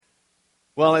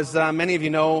Well, as many of you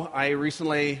know, I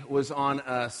recently was on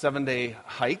a 7-day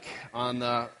hike on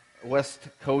the west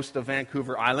coast of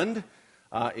Vancouver Island.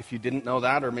 If you didn't know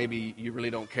that, or maybe you really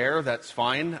don't care, that's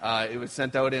fine. It was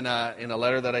sent out in a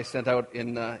letter that I sent out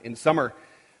in summer.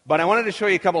 But I wanted to show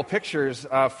you a couple of pictures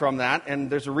from that, and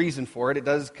there's a reason for it. It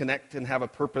does connect and have a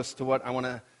purpose to what I want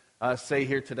to say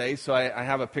here today. So I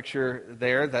have a picture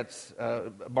there that's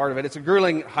part of it. It's a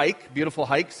grueling hike, beautiful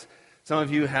hikes. Some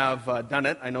of you have done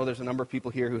it. I know there's a number of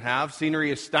people here who have. Scenery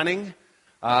is stunning.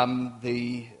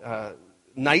 The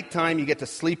nighttime, you get to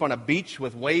sleep on a beach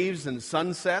with waves and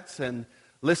sunsets and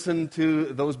listen to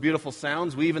those beautiful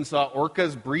sounds. We even saw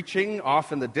orcas breaching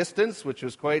off in the distance, which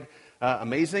was quite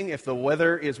amazing. If the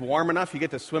weather is warm enough, you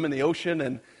get to swim in the ocean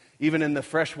and even in the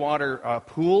freshwater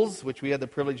pools, which we had the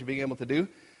privilege of being able to do.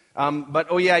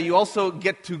 You also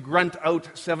get to grunt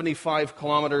out 75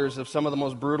 kilometers of some of the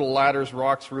most brutal ladders,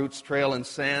 rocks, roots, trail, and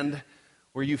sand,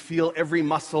 where you feel every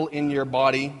muscle in your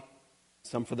body,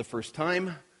 some for the first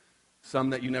time,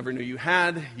 some that you never knew you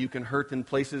had. You can hurt in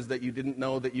places that you didn't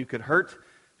know that you could hurt,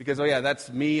 because,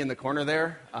 that's me in the corner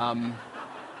there.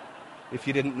 If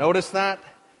you didn't notice that.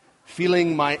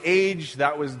 Feeling my age,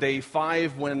 that was day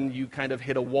 5 when you kind of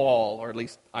hit a wall, or at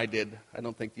least I did. I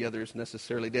don't think the others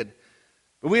necessarily did.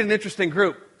 But we had an interesting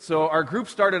group. So our group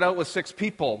started out with 6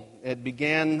 people. It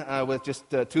began with just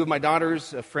 2 of my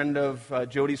daughters, a friend of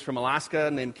Jody's from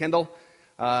Alaska named Kendall,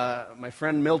 my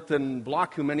friend Milton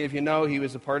Block, who many of you know, he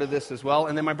was a part of this as well,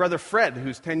 and then my brother Fred,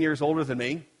 who's 10 years older than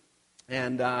me,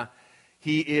 and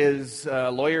he is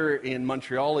a lawyer in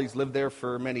Montreal. He's lived there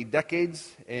for many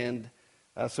decades, and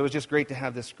so it's just great to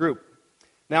have this group.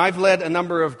 Now, I've led a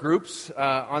number of groups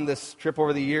on this trip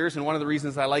over the years, and one of the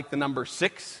reasons I like the number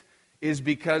 6 is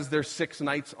because there's 6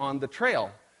 nights on the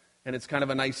trail. And it's kind of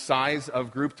a nice size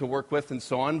of group to work with and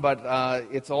so on, but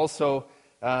it's also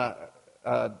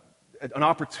an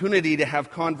opportunity to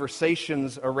have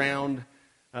conversations around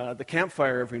the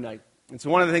campfire every night. And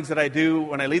so one of the things that I do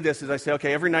when I lead this is I say,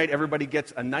 okay, every night everybody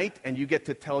gets a night, and you get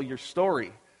to tell your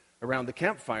story around the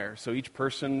campfire. So each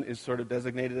person is sort of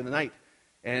designated in a night.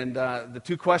 And the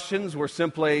 2 questions were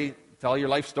simply, tell your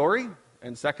life story,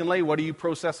 and secondly, what are you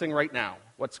processing right now?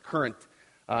 What's current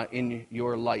in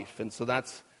your life? And so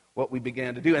that's what we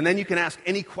began to do. And then you can ask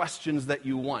any questions that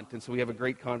you want. And so we have a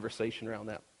great conversation around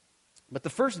that. But the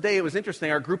first day, it was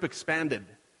interesting. Our group expanded.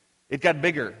 It got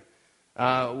bigger.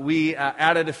 We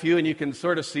added a few, and you can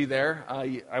sort of see there.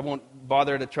 I won't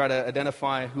bother to try to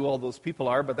identify who all those people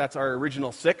are, but that's our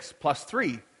original 6 plus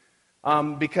 3.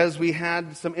 Because we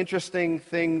had some interesting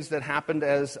things that happened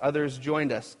as others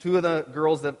joined us. 2 of the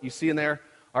girls that you see in there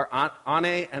are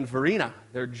Anne and Verena.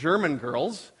 They're German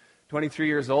girls, 23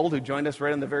 years old, who joined us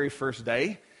right on the very first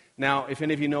day. Now, if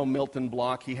any of you know Milton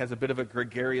Block, he has a bit of a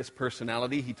gregarious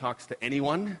personality. He talks to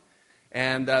anyone.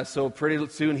 And so pretty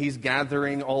soon he's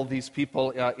gathering all these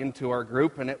people into our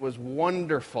group, and it was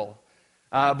wonderful.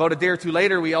 About a day or 2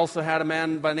 later, we also had a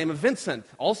man by the name of Vincent,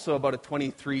 also about a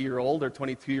 23-year-old or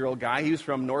 22-year-old guy. He was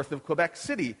from north of Quebec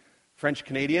City,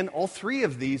 French-Canadian. All 3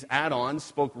 of these add-ons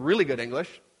spoke really good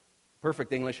English,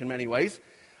 perfect English in many ways.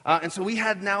 And so we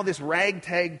had now this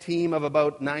ragtag team of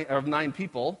about 9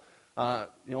 people.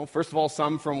 First of all,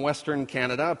 some from Western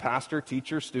Canada, a pastor,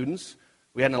 teacher, students.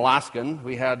 We had an Alaskan.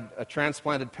 We had a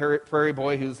transplanted prairie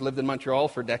boy who's lived in Montreal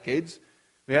for decades.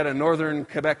 We had a northern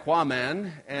Quebecois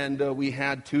man, and we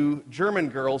had 2 German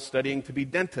girls studying to be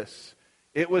dentists.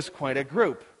 It was quite a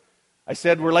group. I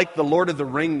said, we're like the Lord of the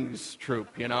Rings troop,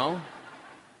 And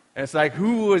it's like,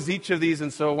 who was each of these?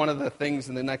 And so one of the things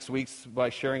in the next weeks, by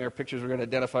sharing our pictures, we're going to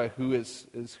identify who is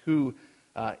who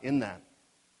in that.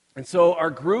 And so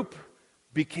our group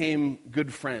became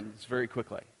good friends very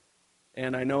quickly.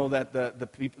 And I know that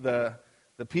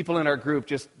the people in our group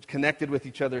just connected with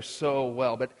each other so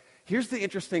well. But here's the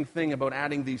interesting thing about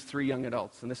adding these 3 young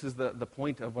adults, and this is the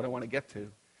point of what I want to get to,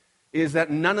 is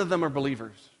that none of them are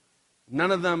believers.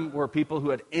 None of them were people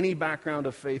who had any background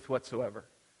of faith whatsoever.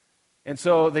 And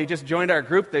so they just joined our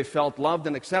group. They felt loved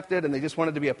and accepted, and they just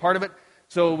wanted to be a part of it.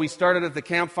 So we started at the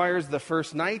campfires the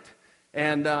first night,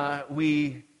 and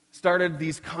we started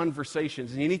these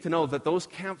conversations. And you need to know that those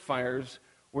campfires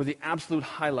were the absolute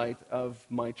highlight of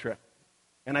my trip.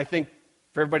 And I think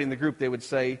for everybody in the group, they would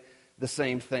say the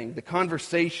same thing. The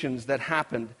conversations that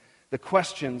happened, the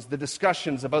questions, the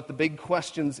discussions about the big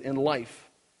questions in life.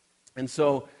 And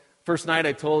so first night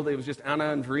it was just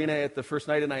Anna and Verena at the first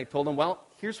night, and I told them, well,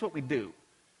 here's what we do.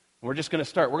 We're just going to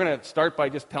start. We're going to start by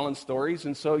just telling stories,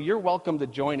 and so you're welcome to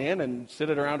join in and sit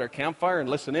around our campfire and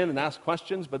listen in and ask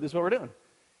questions, but this is what we're doing.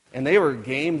 And they were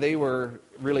game. They were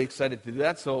really excited to do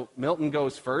that. So Milton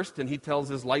goes first, and he tells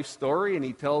his life story, and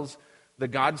he tells the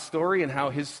God story and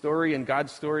how his story and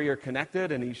God's story are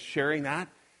connected, and he's sharing that.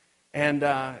 And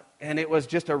it was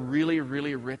just a really,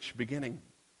 really rich beginning.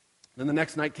 Then the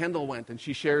next night, Kendall went, and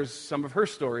she shares some of her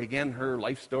story, again, her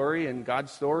life story and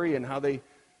God's story and how they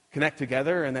connect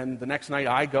together. And then the next night,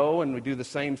 I go, and we do the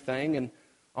same thing, and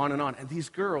on. And these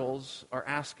girls are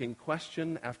asking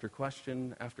question after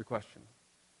question after question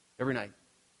every night.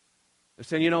 They're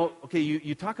saying, okay,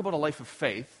 you talk about a life of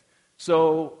faith,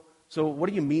 so what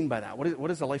do you mean by that?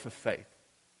 What is a life of faith?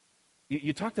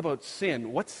 You talked about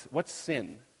sin. What's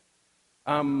sin?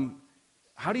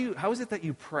 How is it that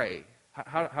you pray?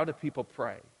 How do people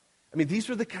pray? I mean, these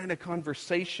were the kind of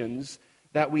conversations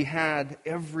that we had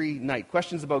every night.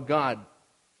 Questions about God,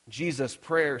 Jesus,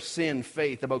 prayer, sin,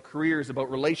 faith, about careers, about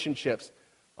relationships.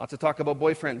 Lots of talk about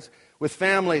boyfriends, with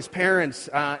families, parents.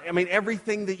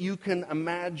 Everything that you can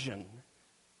imagine.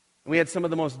 We had some of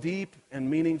the most deep and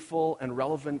meaningful and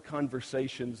relevant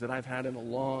conversations that I've had in a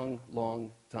long,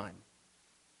 long time.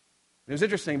 It was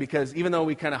interesting because even though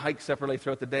we kind of hiked separately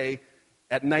throughout the day,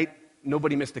 at night,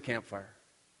 nobody missed a campfire.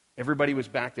 Everybody was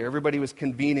back there. Everybody was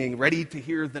convening, ready to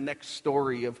hear the next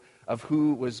story of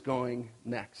who was going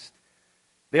next.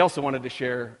 They also wanted to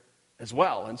share as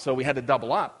well, and so we had to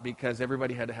double up because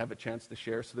everybody had to have a chance to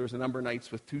share. So there was a number of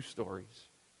nights with 2 stories.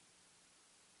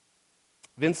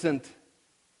 Vincent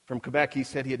from Quebec, he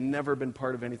said he had never been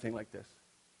part of anything like this.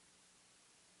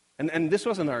 And this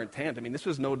wasn't our intent. This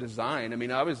was no design.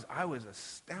 I was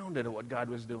astounded at what God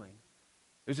was doing.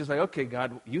 It was just like, okay,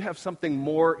 God, you have something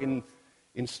more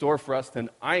in store for us than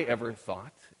I ever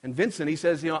thought. And Vincent, he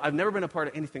says, I've never been a part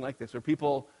of anything like this, where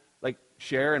people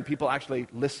share and people actually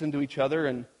listen to each other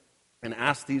and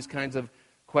ask these kinds of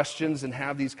questions and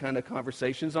have these kind of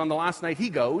conversations. On the last night, he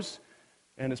goes,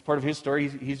 and as part of his story,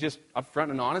 he's just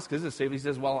upfront and honest because it's safe. He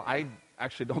says, well, I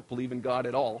actually don't believe in God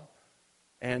at all.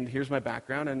 And here's my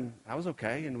background, and that was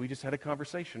okay, and we just had a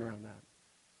conversation around that.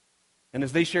 And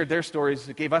as they shared their stories,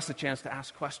 it gave us a chance to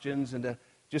ask questions and to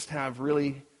just have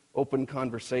really open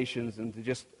conversations and to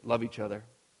just love each other.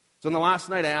 So on the last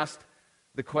night, I asked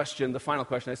the final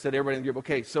question. I said to everybody in the group,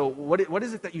 okay, so what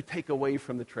is it that you take away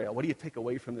from the trail? What do you take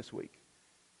away from this week?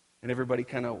 And everybody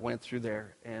kind of went through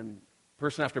there, and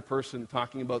person after person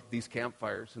talking about these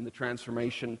campfires and the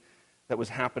transformation that was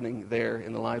happening there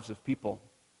in the lives of people.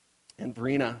 And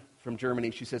Verena from Germany,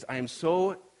 she says,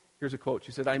 here's a quote,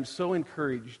 she said, I am so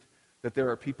encouraged that there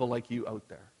are people like you out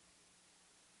there.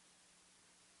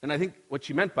 And I think what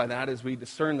she meant by that, as we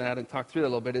discern that and talk through that a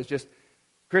little bit, is just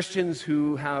Christians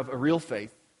who have a real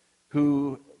faith,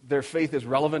 who their faith is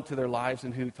relevant to their lives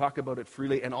and who talk about it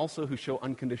freely, and also who show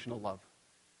unconditional love.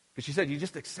 Because she said, you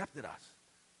just accepted us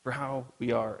for how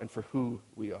we are and for who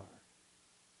we are.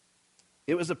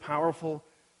 It was a powerful,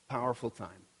 powerful time.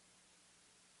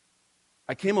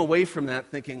 I came away from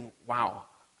that thinking, wow,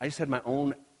 I just had my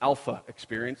own alpha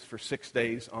experience for 6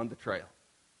 days on the trail.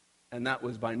 And that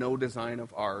was by no design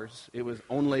of ours. It was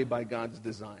only by God's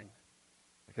design.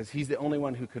 Because he's the only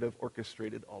one who could have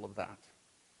orchestrated all of that.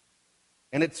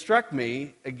 And it struck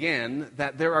me, again,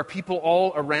 that there are people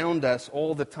all around us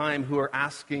all the time who are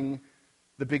asking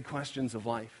the big questions of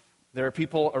life. There are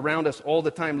people around us all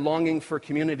the time longing for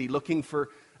community, looking for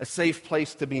a safe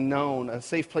place to be known, a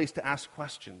safe place to ask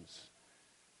questions.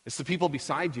 It's the people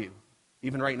beside you,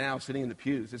 even right now, sitting in the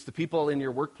pews. It's the people in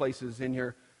your workplaces, in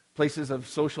your places of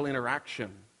social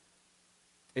interaction.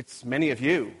 It's many of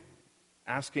you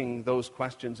asking those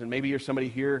questions. And maybe you're somebody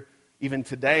here even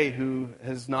today who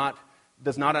does not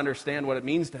understand what it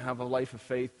means to have a life of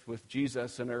faith with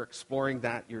Jesus and are exploring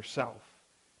that yourself.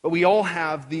 But we all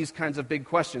have these kinds of big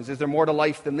questions. Is there more to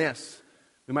life than this?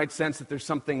 We might sense that there's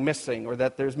something missing, or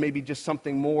that there's maybe just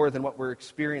something more than what we're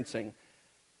experiencing.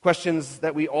 Questions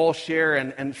that we all share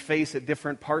and face at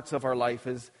different parts of our life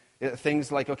is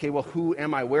things like, okay, well, who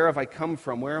am I? Where have I come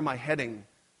from? Where am I heading?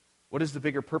 What is the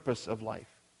bigger purpose of life?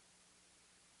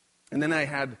 And then I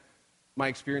had my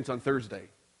experience on Thursday.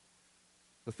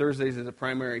 So Thursdays is a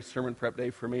primary sermon prep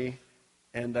day for me.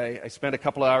 And I spent a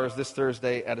couple of hours this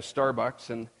Thursday at a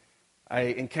Starbucks, and I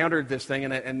encountered this thing,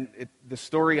 and the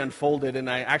story unfolded, and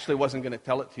I actually wasn't going to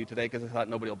tell it to you today because I thought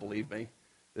nobody will believe me.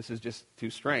 This is just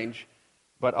too strange.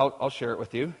 But I'll share it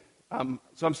with you.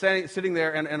 So I'm sitting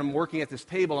there, and I'm working at this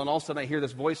table, and all of a sudden I hear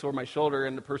this voice over my shoulder,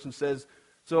 and the person says,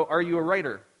 so are you a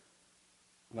writer?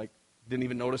 I'm didn't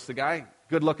even notice the guy.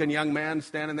 Good-looking young man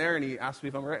standing there, and he asked me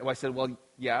if I'm a writer. Well, I said, well,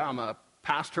 yeah, I'm a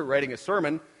pastor writing a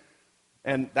sermon,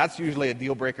 and that's usually a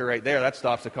deal breaker right there. That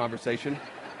stops the conversation.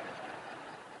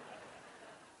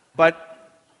 But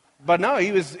no,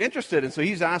 he was interested, and so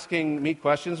he's asking me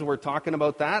questions, and we're talking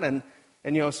about that, and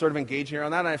sort of engaging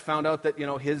around that. And I found out that,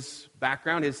 his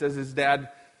background, he says his dad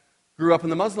grew up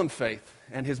in the Muslim faith,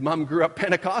 and his mom grew up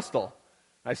Pentecostal.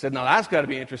 I said, now that's got to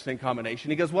be an interesting combination.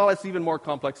 He goes, well, it's even more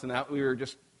complex than that. We were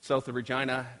just south of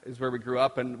Regina is where we grew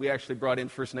up, and we actually brought in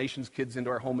First Nations kids into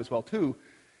our home as well, too.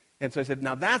 And so I said,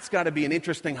 now that's got to be an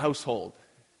interesting household.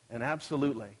 And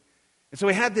absolutely. And so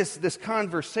we had this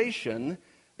conversation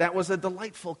that was a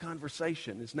delightful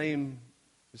conversation. His name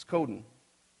is Coden.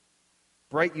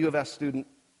 Bright U of S student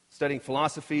studying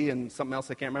philosophy and something else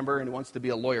I can't remember, and he wants to be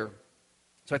a lawyer.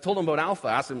 So I told him about Alpha.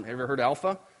 I asked him, have you ever heard of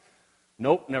Alpha?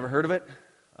 Nope, never heard of it.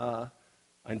 I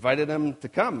invited him to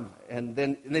come. And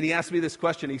then he asked me this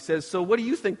question. He says, so what do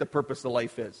you think the purpose of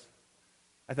life is?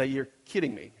 I thought, you're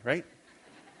kidding me, right?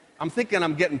 I'm thinking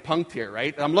I'm getting punked here,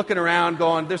 right? I'm looking around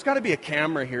going, there's got to be a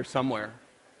camera here somewhere.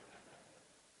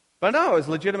 But no, it was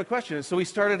a legitimate question. So we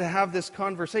started to have this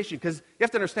conversation because you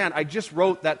have to understand, I just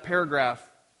wrote that paragraph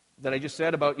that I just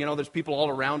said about, there's people all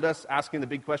around us asking the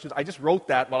big questions. I just wrote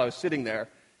that while I was sitting there,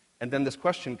 and then this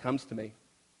question comes to me.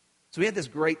 So we had this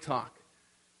great talk,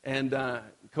 and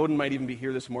Coden might even be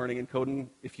here this morning, and Coden,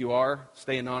 if you are,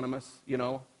 stay anonymous,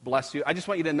 bless you. I just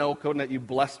want you to know, Coden, that you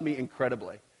blessed me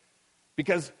incredibly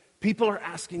because people are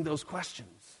asking those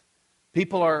questions.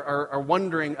 People are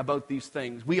wondering about these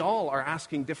things. We all are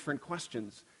asking different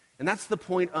questions. And that's the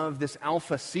point of this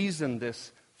Alpha season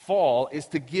this fall, is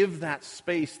to give that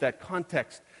space, that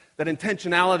context, that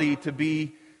intentionality to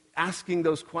be asking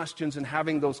those questions and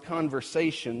having those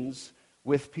conversations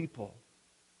with people.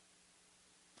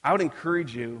 I would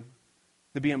encourage you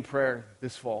to be in prayer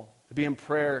this fall, to be in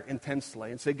prayer intensely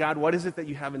and say, God, what is it that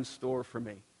you have in store for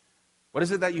me? What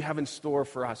is it that you have in store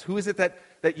for us? Who is it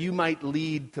that you might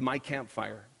lead to my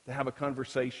campfire to have a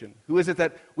conversation? Who is it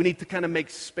that we need to kind of make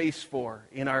space for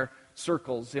in our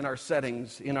circles, in our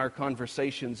settings, in our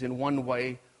conversations in one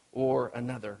way or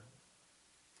another?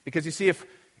 Because you see,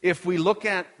 if we look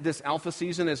at this Alpha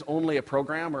season as only a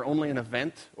program or only an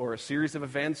event or a series of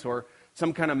events or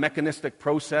some kind of mechanistic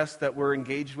process that we're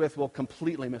engaged with, we'll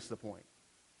completely miss the point.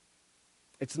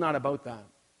 It's not about that.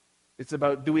 It's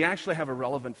about, do we actually have a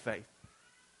relevant faith?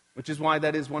 Which is why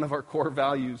that is one of our core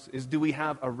values, is do we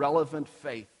have a relevant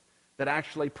faith that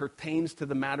actually pertains to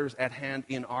the matters at hand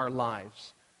in our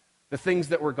lives? The things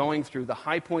that we're going through, the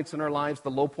high points in our lives, the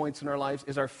low points in our lives,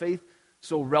 is our faith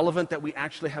so relevant that we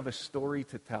actually have a story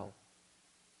to tell?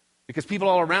 Because people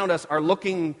all around us are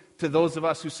looking to those of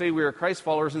us who say we are Christ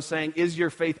followers and saying, is your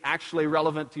faith actually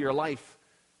relevant to your life?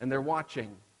 And they're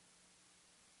watching.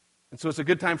 And so it's a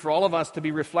good time for all of us to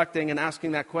be reflecting and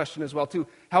asking that question as well, too.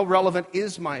 How relevant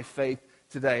is my faith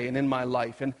today and in my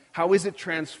life? And how is it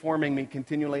transforming me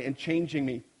continually and changing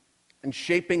me and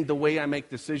shaping the way I make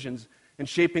decisions and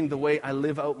shaping the way I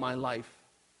live out my life?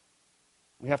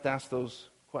 We have to ask those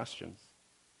questions.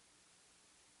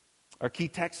 Our key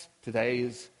text today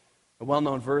is a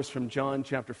well-known verse from John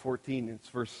chapter 14. It's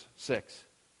verse 6.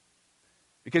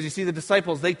 Because you see, the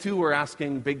disciples, they too were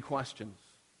asking big questions.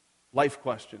 Life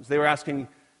questions. They were asking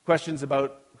questions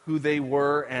about who they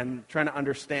were and trying to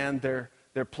understand their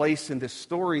place in this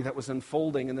story that was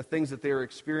unfolding and the things that they were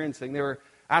experiencing. They were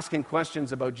asking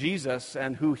questions about Jesus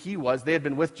and who he was. They had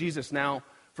been with Jesus now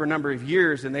for a number of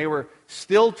years, and they were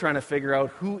still trying to figure out,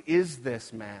 who is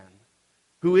this man?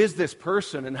 Who is this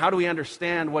person? And how do we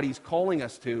understand what he's calling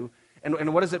us to?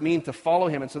 And what does it mean to follow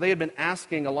him? And so they had been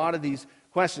asking a lot of these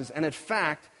questions. And in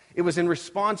fact, it was in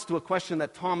response to a question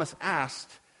that Thomas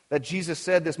asked that Jesus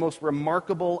said this most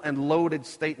remarkable and loaded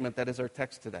statement that is our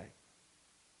text today.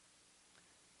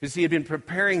 Because he had been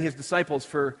preparing his disciples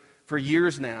for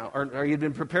years now, or he had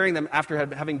been preparing them after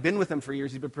having been with them for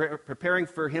years. He'd been preparing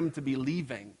for him to be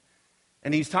leaving.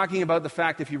 And he's talking about the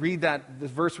fact, if you read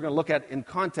this verse we're going to look at in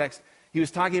context, he was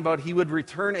talking about he would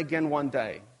return again one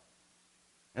day.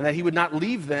 And that he would not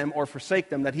leave them or forsake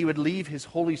them, that he would leave his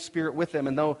Holy Spirit with them.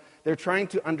 And though they're trying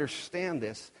to understand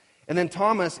this, and then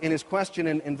Thomas, in his question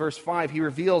in verse 5, he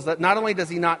reveals that not only does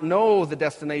he not know the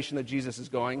destination that Jesus is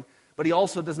going, but he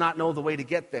also does not know the way to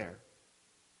get there.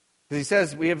 Because he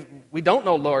says, we don't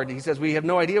know, Lord. He says, we have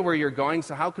no idea where you're going,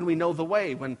 so how can we know the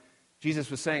way? When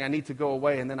Jesus was saying, I need to go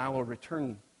away, and then I will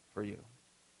return for you.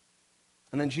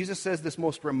 And then Jesus says this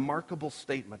most remarkable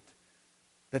statement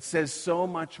that says so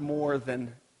much more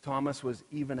than Thomas was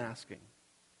even asking.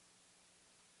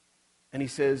 And he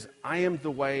says, I am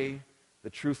the way, the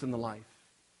truth, and the life.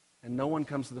 And no one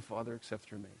comes to the Father except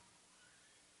through me.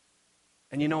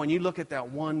 And when you look at that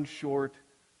one short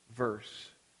verse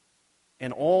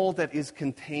and all that is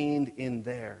contained in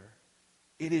there,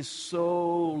 it is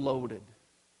so loaded.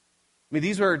 I mean,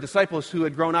 these were disciples who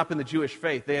had grown up in the Jewish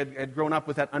faith. They had grown up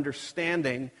with that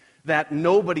understanding that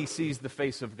nobody sees the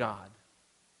face of God.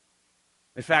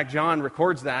 In fact, John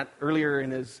records that earlier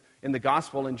in in the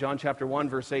gospel in John chapter 1,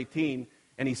 verse 18.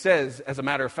 And he says, as a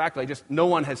matter of fact, no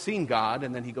one has seen God.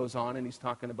 And then he goes on and he's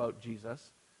talking about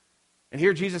Jesus. And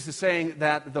here Jesus is saying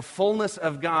that the fullness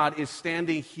of God is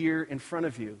standing here in front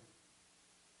of you.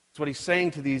 That's what he's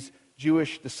saying to these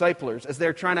Jewish disciplers as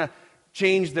they're trying to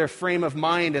change their frame of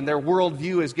mind, and their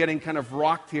worldview is getting kind of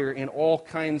rocked here in all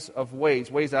kinds of ways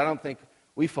that I don't think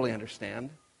we fully understand.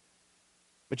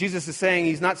 But Jesus is saying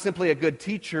he's not simply a good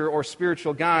teacher or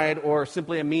spiritual guide or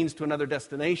simply a means to another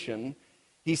destination.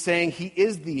 He's saying he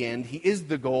is the end, he is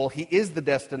the goal, he is the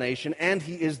destination, and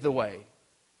he is the way.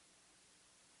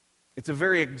 It's a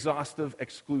very exhaustive,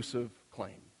 exclusive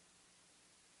claim.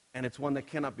 And it's one that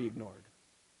cannot be ignored.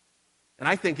 And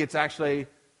I think it's actually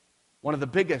one of the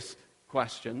biggest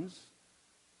questions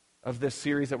of this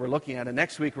series that we're looking at. And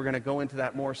next week we're going to go into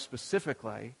that more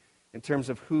specifically in terms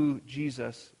of who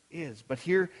Jesus is. But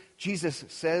here Jesus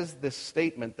says this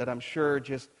statement that I'm sure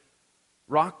just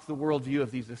rocked the worldview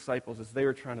of these disciples as they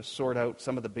were trying to sort out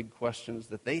some of the big questions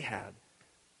that they had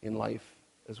in life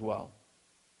as well.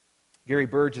 Gary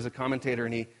Burge is a commentator,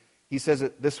 and he says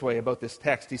it this way about this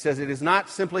text. He says, it is not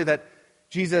simply that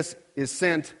Jesus is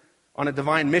sent on a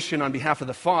divine mission on behalf of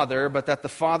the Father, but that the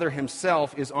Father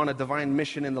himself is on a divine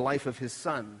mission in the life of his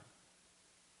Son.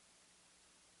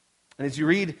 And as you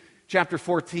read chapter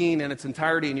 14 in its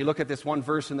entirety, and you look at this one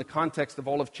verse in the context of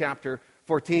all of chapter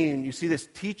 14, you see this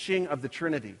teaching of the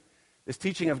Trinity, this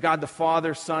teaching of God the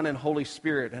Father, Son, and Holy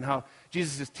Spirit, and how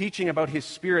Jesus is teaching about his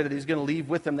Spirit that he's going to leave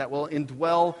with him that will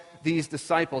indwell these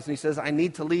disciples. And he says, I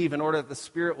need to leave in order that the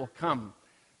Spirit will come.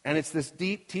 And it's this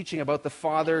deep teaching about the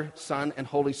Father, Son, and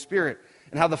Holy Spirit,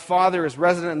 and how the Father is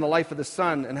resident in the life of the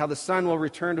Son, and how the Son will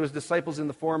return to his disciples in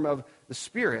the form of the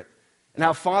Spirit, and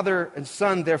how Father and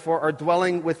Son, therefore, are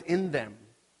dwelling within them.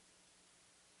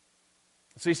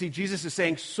 So you see, Jesus is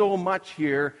saying so much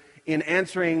here in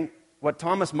answering what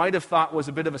Thomas might have thought was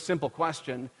a bit of a simple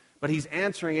question, but he's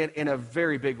answering it in a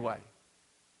very big way,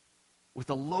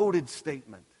 with a loaded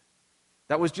statement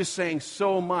that was just saying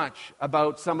so much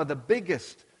about some of the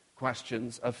biggest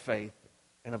questions of faith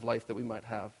and of life that we might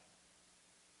have.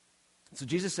 So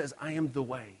Jesus says, I am the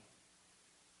way.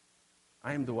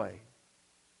 I am the way.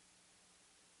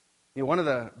 You know, one of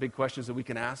the big questions that we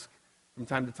can ask from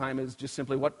time to time is just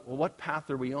simply, what path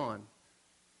are we on?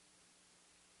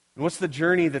 And what's the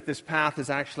journey that this path is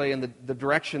actually, and the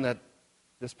direction that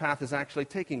this path is actually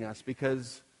taking us?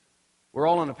 Because we're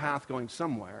all on a path going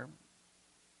somewhere.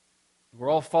 We're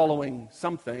all following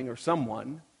something or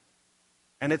someone,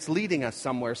 and it's leading us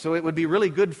somewhere. So it would be really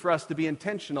good for us to be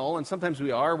intentional, and sometimes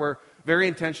we are. We're very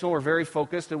intentional, we're very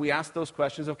focused, and we ask those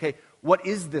questions, okay, what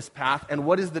is this path, and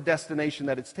what is the destination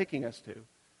that it's taking us to?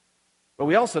 But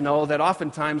we also know that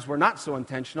oftentimes we're not so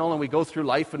intentional, and we go through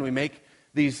life and we make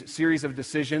these series of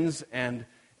decisions and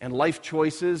life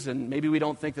choices, and maybe we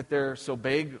don't think that they're so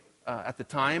big at the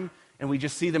time, and we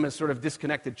just see them as sort of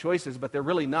disconnected choices, but they're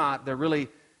really not. They're really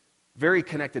very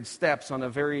connected steps on a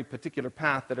very particular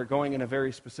path that are going in a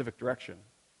very specific direction.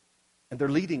 And they're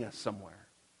leading us somewhere.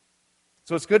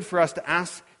 So it's good for us to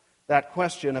ask that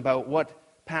question about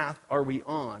what path are we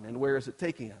on and where is it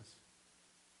taking us?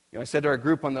 You know, I said to our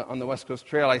group on the West Coast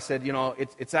Trail, I said, you know,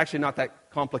 it's actually not that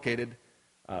complicated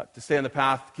to stay on the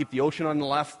path. Keep the ocean on the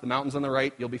left, the mountains on the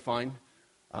right, you'll be fine.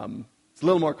 It's a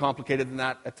little more complicated than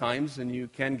that at times, and you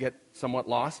can get somewhat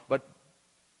lost, but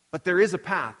there is a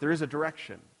path, there is a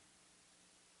direction.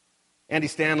 Andy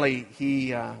Stanley,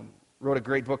 he wrote a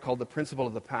great book called The Principle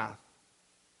of the Path.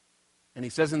 And he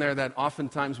says in there that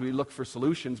oftentimes we look for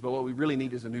solutions, but what we really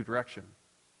need is a new direction.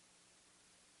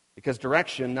 Because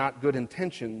direction, not good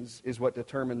intentions, is what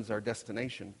determines our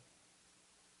destination.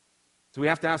 So we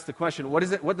have to ask the question, what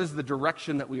is it? What is the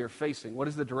direction that we are facing? What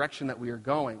is the direction that we are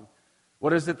going?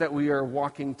 What is it that we are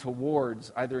walking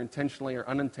towards, either intentionally or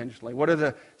unintentionally? What are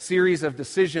the series of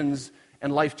decisions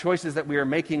and life choices that we are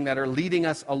making that are leading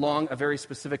us along a very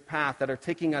specific path, that are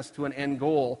taking us to an end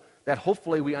goal that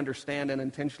hopefully we understand and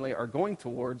intentionally are going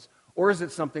towards? Or is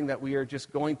it something that we are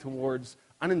just going towards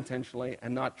unintentionally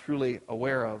and not truly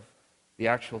aware of the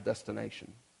actual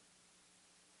destination?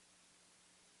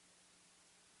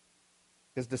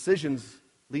 Because decisions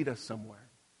lead us somewhere.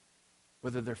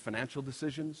 Whether they're financial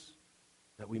decisions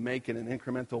that we make in an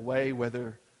incremental way,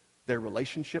 whether they're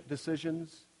relationship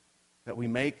decisions that we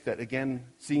make that, again,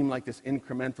 seem like this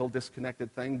incremental,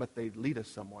 disconnected thing, but they lead us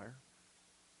somewhere.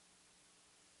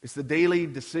 It's the daily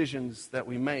decisions that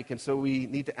we make, and so we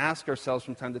need to ask ourselves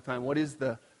from time to time, what is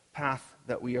the path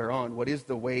that we are on? What is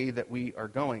the way that we are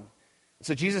going?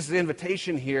 So Jesus'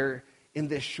 invitation here in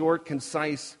this short,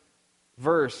 concise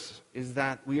verse is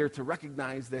that we are to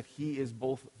recognize that he is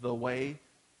both the way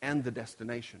and the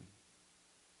destination.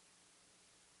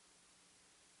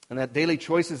 And that daily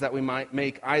choices that we might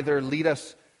make either lead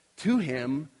us to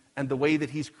Him and the way that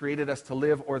He's created us to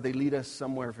live, or they lead us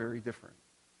somewhere very different.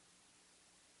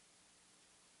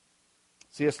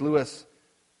 C.S. Lewis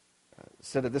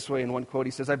said it this way in one quote.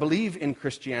 He says, "I believe in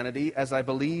Christianity as I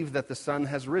believe that the sun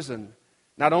has risen,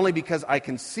 not only because I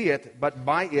can see it, but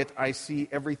by it I see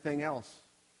everything else."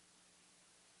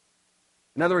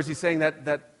 In other words, he's saying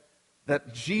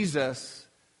that Jesus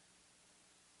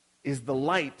is the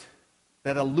light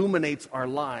that illuminates our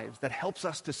lives, that helps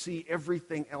us to see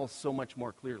everything else so much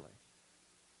more clearly.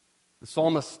 The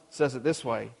psalmist says it this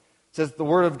way. It says, "The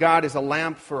word of God is a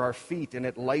lamp for our feet, and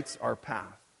it lights our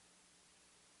path."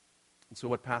 And so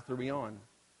what path are we on?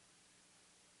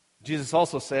 Jesus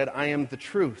also said, "I am the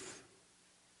truth."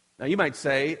 Now you might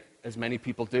say, as many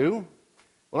people do,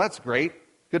 well, that's great.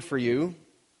 Good for you.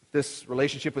 If this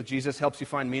relationship with Jesus helps you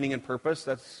find meaning and purpose,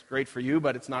 that's great for you,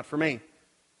 but it's not for me.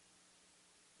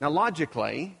 Now,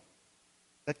 logically,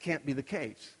 that can't be the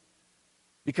case.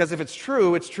 Because if it's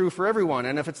true for everyone.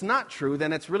 And if it's not true,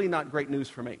 then it's really not great news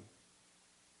for me.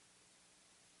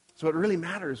 So it really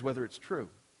matters whether it's true.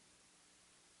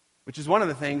 Which is one of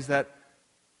the things that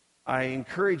I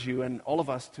encourage you and all of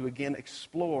us to again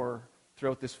explore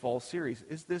throughout this fall series.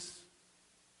 Is this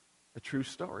a true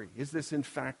story? Is this in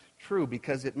fact true?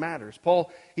 Because it matters.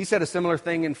 Paul, he said a similar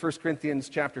thing in 1 Corinthians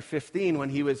chapter 15 when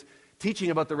he was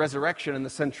teaching about the resurrection and the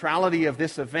centrality of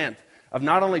this event, of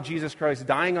not only Jesus Christ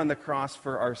dying on the cross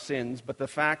for our sins, but the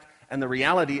fact and the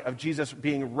reality of Jesus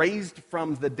being raised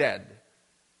from the dead.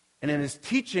 And in his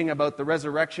teaching about the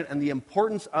resurrection and the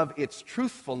importance of its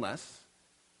truthfulness,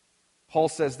 Paul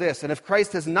says this, "And if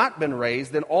Christ has not been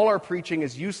raised, then all our preaching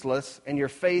is useless, and your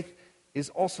faith is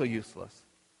also useless."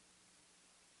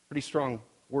 Pretty strong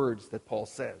words that Paul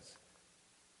says.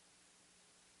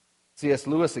 C.S.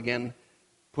 Lewis again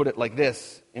put it like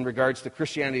this in regards to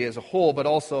Christianity as a whole, but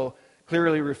also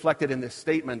clearly reflected in this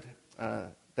statement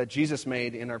that Jesus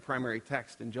made in our primary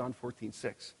text in John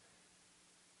 14:6.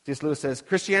 C.S. Lewis says,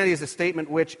 "Christianity is a statement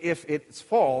which, if it's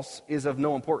false, is of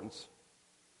no importance.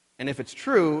 And if it's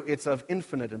true, it's of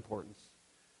infinite importance.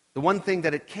 The one thing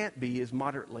that it can't be is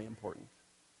moderately important."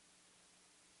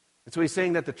 And so he's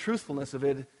saying that the truthfulness of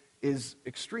it is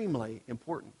extremely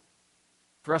important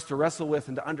for us to wrestle with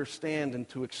and to understand and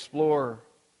to explore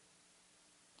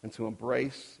and to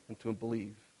embrace and to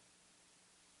believe.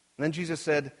 And then Jesus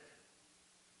said,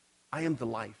 "I am the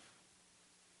life."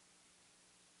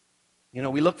 You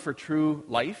know, we look for true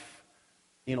life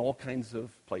in all kinds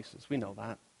of places. We know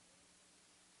that.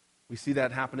 We see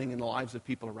that happening in the lives of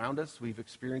people around us. We've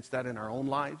experienced that in our own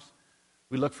lives.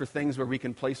 We look for things where we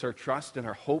can place our trust and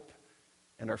our hope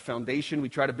and our foundation. We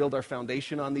try to build our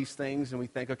foundation on these things, and we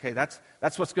think, okay, that's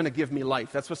what's going to give me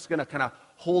life. That's what's going to kind of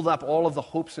hold up all of the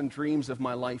hopes and dreams of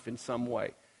my life in some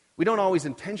way. We don't always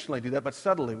intentionally do that, but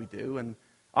subtly we do. And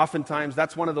oftentimes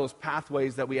that's one of those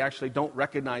pathways that we actually don't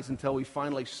recognize until we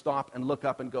finally stop and look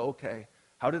up and go, okay,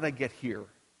 how did I get here?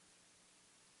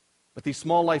 But these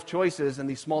small life choices and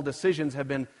these small decisions have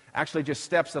been actually just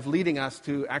steps of leading us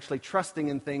to actually trusting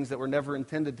in things that were never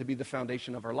intended to be the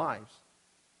foundation of our lives.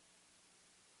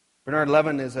 Bernard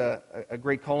Levin is a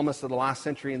great columnist of the last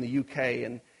century in the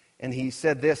UK, and he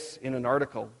said this in an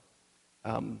article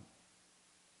from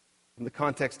the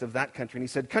context of that country. And he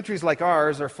said, "Countries like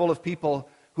ours are full of people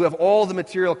who have all the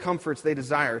material comforts they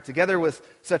desire, together with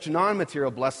such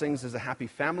non-material blessings as a happy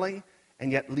family,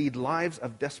 and yet lead lives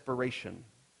of desperation,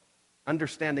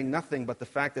 understanding nothing but the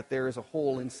fact that there is a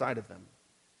hole inside of them.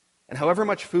 And however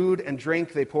much food and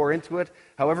drink they pour into it,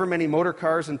 however many motor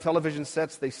cars and television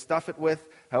sets they stuff it with,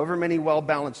 however many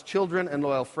well-balanced children and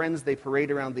loyal friends they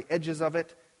parade around the edges of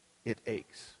it, it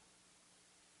aches."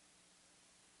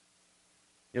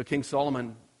 You know, King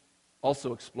Solomon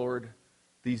also explored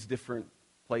these different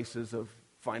places of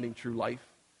finding true life.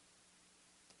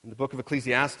 In the book of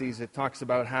Ecclesiastes, it talks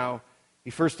about how he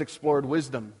first explored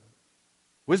wisdom.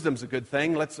 Wisdom's a good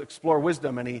thing. Let's explore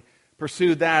wisdom. And he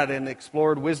pursued that and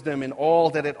explored wisdom in all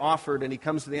that it offered. And he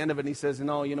comes to the end of it and he says,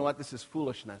 no, you know what? This is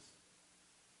foolishness.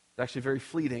 It's actually very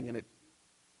fleeting and it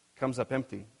comes up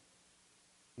empty.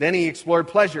 Then he explored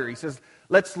pleasure. He says,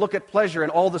 let's look at pleasure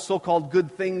and all the so-called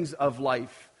good things of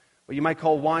life, what you might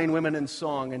call wine, women, and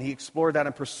song. And he explored that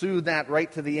and pursued that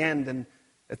right to the end. And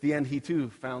at the end, he too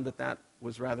found that that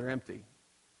was rather empty.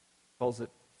 He calls it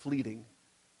fleeting,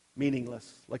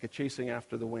 meaningless, like a chasing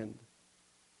after the wind.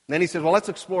 And then he said, well, let's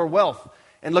explore wealth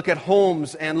and look at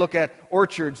homes and look at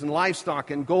orchards and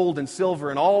livestock and gold and silver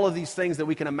and all of these things that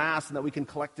we can amass and that we can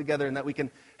collect together and that we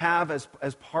can have as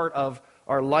part of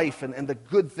our life and the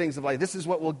good things of life. This is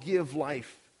what will give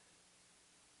life.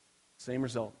 Same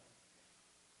result.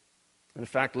 And in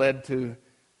fact, led to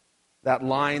that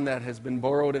line that has been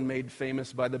borrowed and made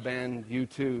famous by the band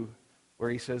U2, where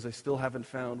he says, "I still haven't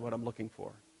found what I'm looking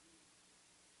for."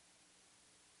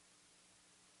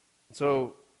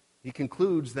 So he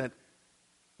concludes that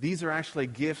these are actually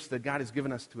gifts that God has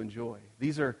given us to enjoy.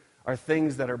 These are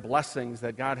things that are blessings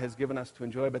that God has given us to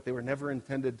enjoy, but they were never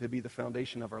intended to be the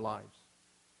foundation of our lives.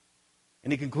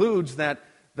 And he concludes that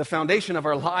the foundation of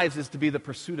our lives is to be the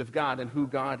pursuit of God and who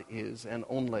God is, and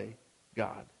only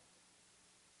God.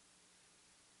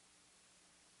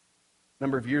 A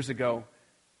number of years ago,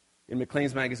 in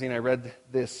Maclean's magazine, I read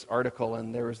this article,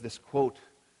 and there was this quote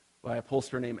by a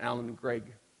pollster named Alan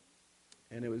Gregg.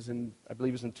 And it was I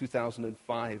believe it was in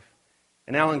 2005.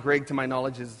 And Alan Gregg, to my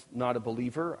knowledge, is not a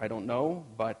believer. I don't know,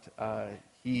 but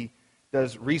he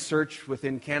does research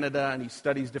within Canada, and he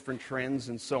studies different trends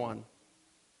and so on.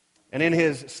 And in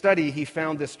his study, he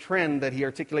found this trend that he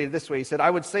articulated this way. He said, "I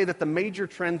would say that the major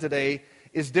trend today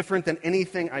is different than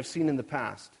anything I've seen in the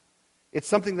past. It's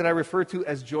something that I refer to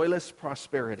as joyless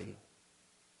prosperity.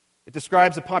 It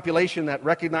describes a population that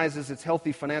recognizes its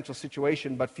healthy financial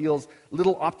situation but feels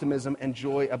little optimism and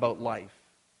joy about life."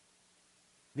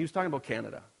 And he was talking about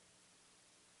Canada.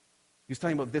 He was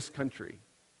talking about this country.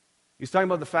 He was talking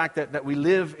about the fact that we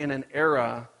live in an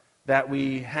era that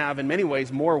we have, in many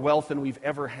ways, more wealth than we've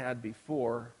ever had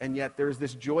before, and yet there's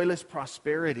this joyless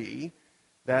prosperity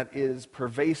that is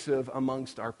pervasive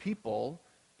amongst our people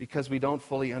because we don't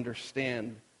fully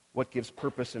understand what gives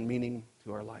purpose and meaning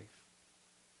to our life.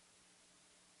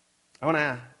 I want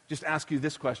to just ask you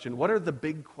this question. What are the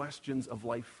big questions of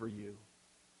life for you?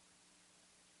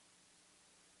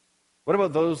 What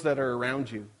about those that are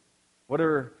around you? What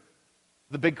are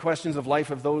the big questions of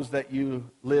life of those that you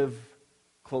live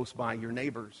close by, your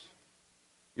neighbors,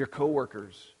 your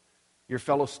coworkers, your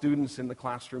fellow students in the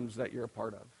classrooms that you're a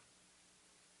part of?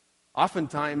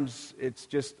 Oftentimes, it's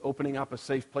just opening up a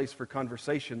safe place for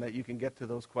conversation that you can get to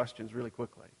those questions really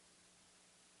quickly.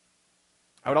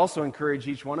 I would also encourage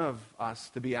each one of us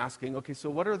to be asking, okay, so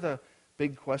what are the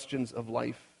big questions of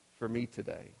life for me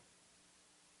today?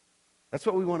 That's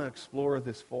what we want to explore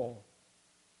this fall,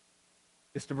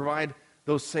 is to provide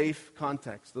those safe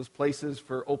contexts, those places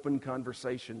for open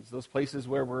conversations, those places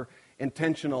where we're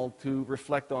intentional to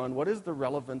reflect on what is the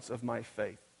relevance of my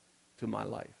faith to my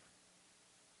life.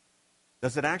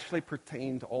 Does it actually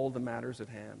pertain to all the matters at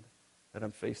hand that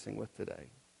I'm facing with today?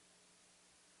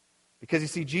 Because you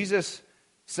see, Jesus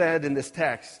said in this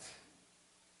text,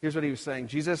 here's what he was saying.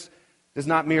 Jesus does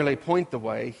not merely point the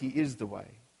way, he is the way.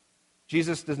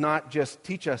 Jesus does not just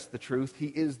teach us the truth, he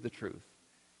is the truth.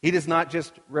 He does not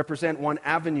just represent one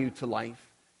avenue to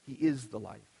life, he is the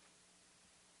life.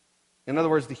 In other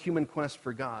words, the human quest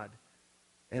for God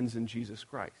ends in Jesus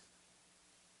Christ.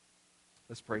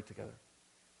 Let's pray together.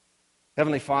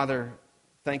 Heavenly Father,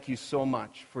 thank you so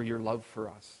much for your love for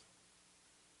us.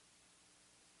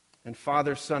 And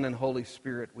Father, Son, and Holy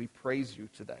Spirit, we praise you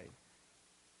today.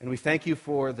 And we thank you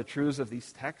for the truths of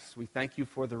these texts. We thank you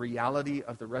for the reality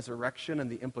of the resurrection and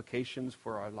the implications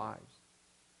for our lives.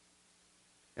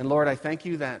 And Lord, I thank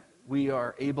you that we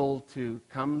are able to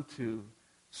come to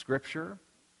Scripture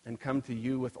and come to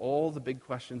you with all the big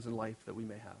questions in life that we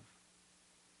may have.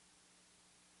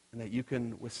 And that you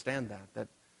can withstand that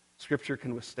Scripture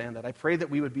can withstand that. I pray that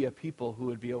we would be a people who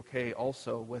would be okay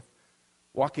also with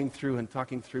walking through and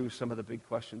talking through some of the big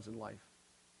questions in life.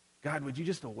 God, would you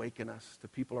just awaken us to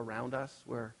people around us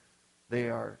where they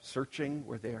are searching,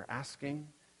 where they are asking?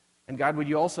 And God, would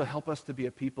you also help us to be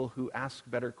a people who ask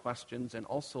better questions and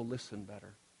also listen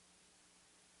better?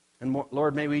 And more,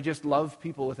 Lord, may we just love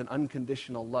people with an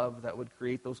unconditional love that would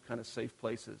create those kind of safe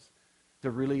places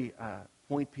to really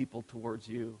point people towards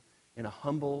you in a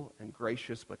humble and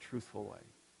gracious but truthful way.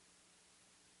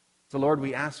 So Lord,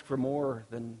 we ask for more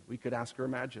than we could ask or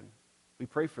imagine. We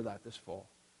pray for that this fall.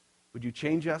 Would you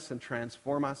change us and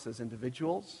transform us as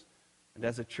individuals and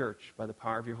as a church by the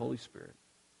power of your Holy Spirit?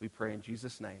 We pray in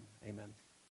Jesus' name. Amen.